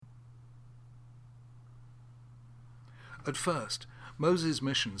At first, Moses'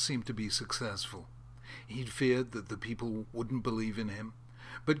 mission seemed to be successful. He'd feared that the people wouldn't believe in him,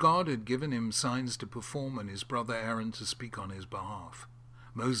 but God had given him signs to perform and his brother Aaron to speak on his behalf.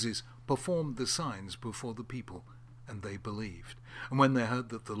 Moses performed the signs before the people, and they believed. And when they heard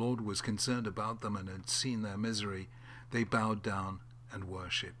that the Lord was concerned about them and had seen their misery, they bowed down and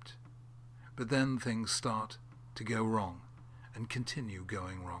worshipped. But then things start to go wrong and continue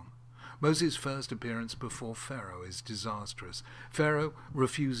going wrong. Moses' first appearance before Pharaoh is disastrous. Pharaoh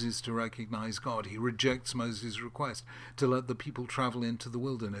refuses to recognize God. He rejects Moses' request to let the people travel into the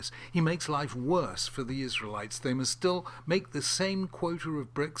wilderness. He makes life worse for the Israelites. They must still make the same quota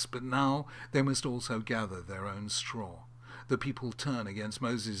of bricks, but now they must also gather their own straw. The people turn against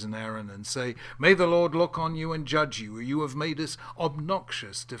Moses and Aaron and say, "May the Lord look on you and judge you. You have made us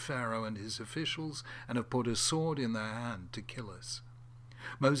obnoxious to Pharaoh and his officials and have put a sword in their hand to kill us."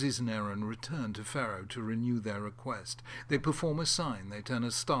 Moses and Aaron return to Pharaoh to renew their request. They perform a sign. They turn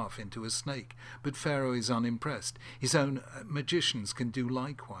a staff into a snake. But Pharaoh is unimpressed. His own magicians can do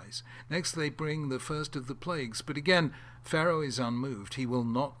likewise. Next they bring the first of the plagues. But again, Pharaoh is unmoved. He will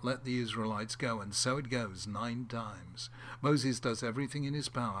not let the Israelites go, and so it goes 9 times. Moses does everything in his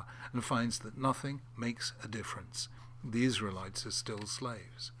power and finds that nothing makes a difference. The Israelites are still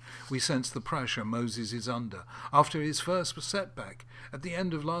slaves. We sense the pressure Moses is under. After his first setback, at the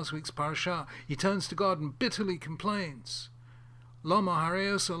end of last week's parashah, he turns to God and bitterly complains. Lama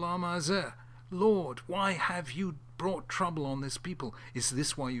hareos lama hazeh. Lord, why have you brought trouble on this people? Is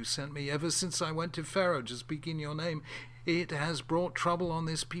this why you sent me? Ever since I went to Pharaoh to speak in your name, it has brought trouble on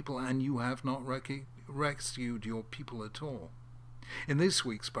this people, and you have not rescued your people at all. In this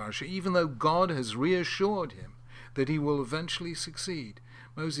week's parashah, even though God has reassured him that he will eventually succeed,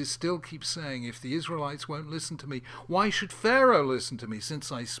 Moses still keeps saying, if the Israelites won't listen to me, why should Pharaoh listen to me,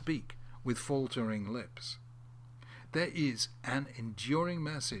 since I speak with faltering lips? There is an enduring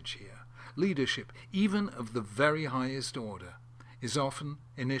message here. Leadership, even of the very highest order, is often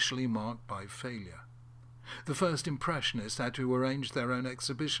initially marked by failure. The first Impressionists had to arrange their own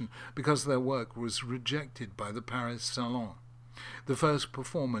exhibition because their work was rejected by the Paris Salon. The first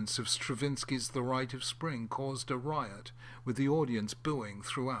performance of Stravinsky's The Rite of Spring caused a riot, with the audience booing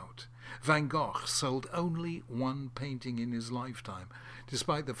throughout. Van Gogh sold only 1 painting in his lifetime,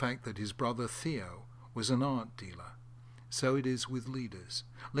 despite the fact that his brother Theo was an art dealer. So it is with leaders.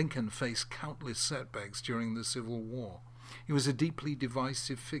 Lincoln faced countless setbacks during the Civil War. He was a deeply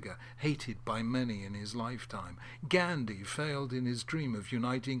divisive figure, hated by many in his lifetime. Gandhi failed in his dream of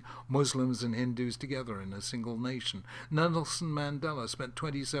uniting Muslims and Hindus together in a single nation. Nelson Mandela spent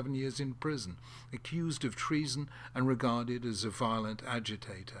 27 years in prison, accused of treason and regarded as a violent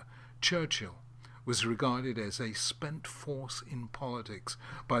agitator. Churchill was regarded as a spent force in politics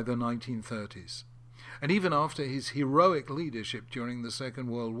by the 1930s. And even after his heroic leadership during the Second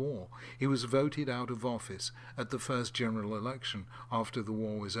World War, he was voted out of office at the first general election after the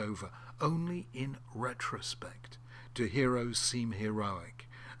war was over. Only in retrospect do heroes seem heroic,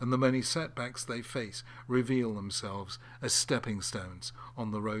 and the many setbacks they face reveal themselves as stepping stones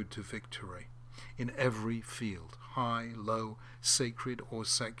on the road to victory. In every field, high, low, sacred or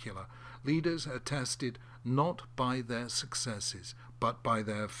secular, leaders are tested not by their successes, but by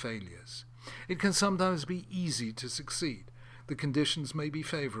their failures. It can sometimes be easy to succeed. The conditions may be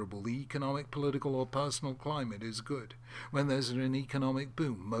favorable. The economic, political, or personal climate is good. When there's an economic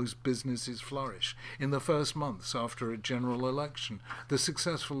boom, most businesses flourish. In the first months after a general election, the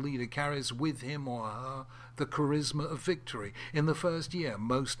successful leader carries with him or her the charisma of victory. In the first year,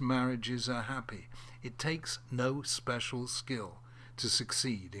 most marriages are happy. It takes no special skill to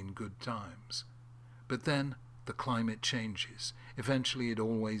succeed in good times. But then the climate changes. Eventually it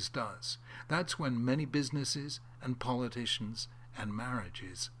always does. That's when many businesses and politicians and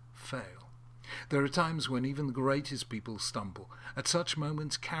marriages fail. There are times when even the greatest people stumble. At such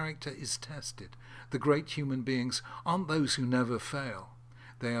moments, character is tested. The great human beings aren't those who never fail.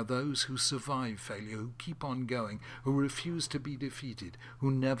 They are those who survive failure, who keep on going, who refuse to be defeated,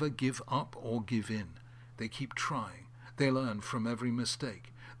 who never give up or give in. They keep trying. They learn from every mistake.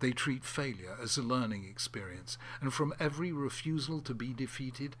 They treat failure as a learning experience, and from every refusal to be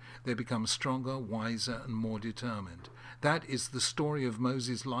defeated, they become stronger, wiser, and more determined. That is the story of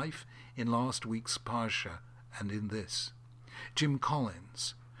Moses' life in last week's Parsha and in this. Jim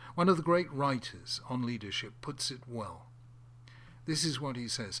Collins, one of the great writers on leadership, puts it well. This is what he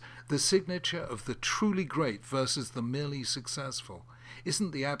says: the signature of the truly great versus the merely successful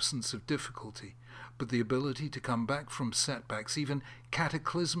isn't the absence of difficulty, but the ability to come back from setbacks, even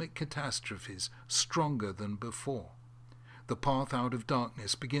cataclysmic catastrophes, stronger than before. The path out of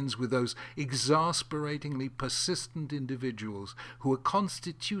darkness begins with those exasperatingly persistent individuals who are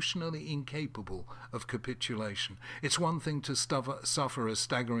constitutionally incapable of capitulation. It's one thing to suffer a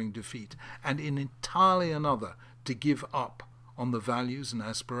staggering defeat, and entirely another to give up on the values and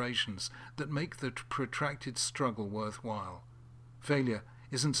aspirations that make the protracted struggle worthwhile. Failure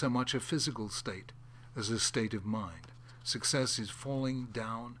isn't so much a physical state as a state of mind. Success is falling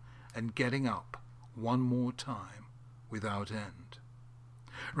down and getting up one more time without end.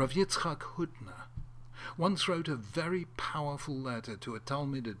 Rav Yitzchak Hutner once wrote a very powerful letter to a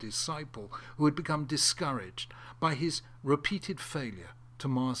Talmudic disciple who had become discouraged by his repeated failure to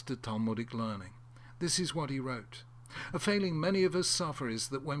master Talmudic learning. This is what he wrote. A failing many of us suffer is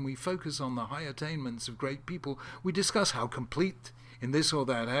that when we focus on the high attainments of great people, we discuss how complete in this or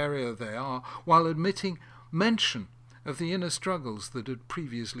that area they are, while omitting mention of the inner struggles that had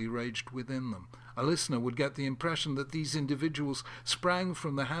previously raged within them. A listener would get the impression that these individuals sprang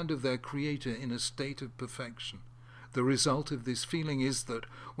from the hand of their Creator in a state of perfection. The result of this feeling is that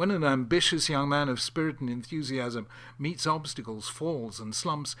when an ambitious young man of spirit and enthusiasm meets obstacles, falls and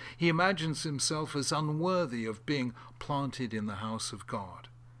slumps, he imagines himself as unworthy of being planted in the house of God.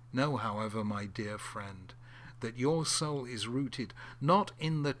 Know, however, my dear friend, that your soul is rooted not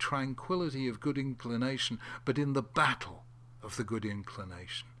in the tranquility of good inclination, but in the battle of the good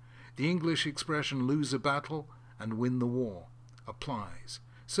inclination. The English expression lose a battle and win the war applies.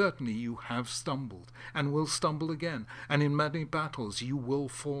 Certainly you have stumbled and will stumble again, and in many battles you will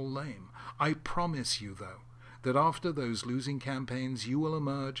fall lame. I promise you, though, that after those losing campaigns you will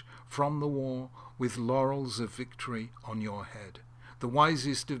emerge from the war with laurels of victory on your head. The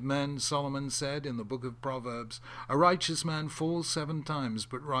wisest of men, Solomon said in the book of Proverbs, "A righteous man falls 7 times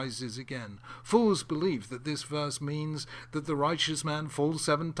but rises again." Fools believe that this verse means that the righteous man falls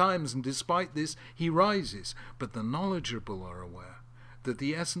 7 times and despite this he rises. But the knowledgeable are aware that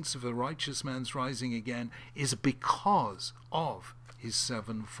the essence of a righteous man's rising again is because of his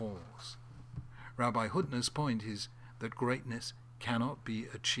 7 falls. Rabbi Hutner's point is that greatness cannot be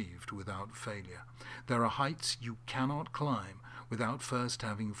achieved without failure. There are heights you cannot climb without first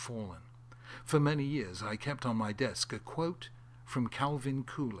having fallen. For many years I kept on my desk a quote from Calvin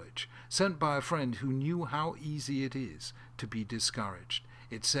Coolidge, sent by a friend who knew how easy it is to be discouraged.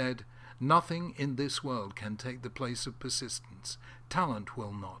 It said, "Nothing in this world can take the place of persistence. Talent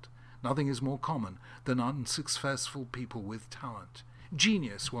will not. Nothing is more common than unsuccessful people with talent.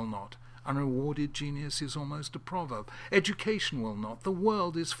 Genius will not. Unrewarded genius is almost a proverb. Education will not. The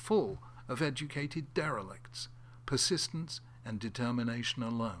world is full of educated derelicts. Persistence and determination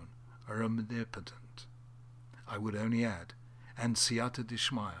alone are omnipotent." I would only add, and siyata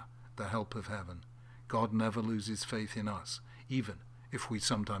dishmaya, the help of heaven. God never loses faith in us, even if we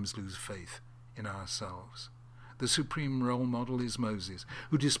sometimes lose faith in ourselves. The supreme role model is Moses,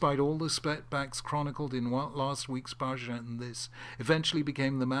 who, despite all the setbacks chronicled in last week's parsha and this, eventually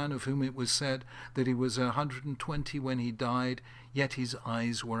became the man of whom it was said that he was 120 when he died, yet his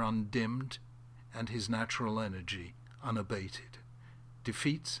eyes were undimmed and his natural energy unabated.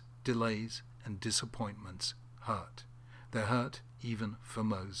 Defeats, delays, and disappointments hurt. They hurt even for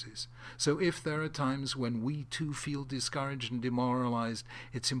Moses. So if there are times when we too feel discouraged and demoralized,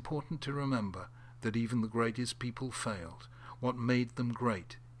 it's important to remember that even the greatest people failed. What made them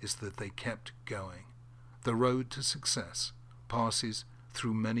great is that they kept going. The road to success passes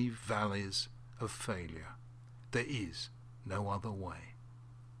through many valleys of failure. There is no other way.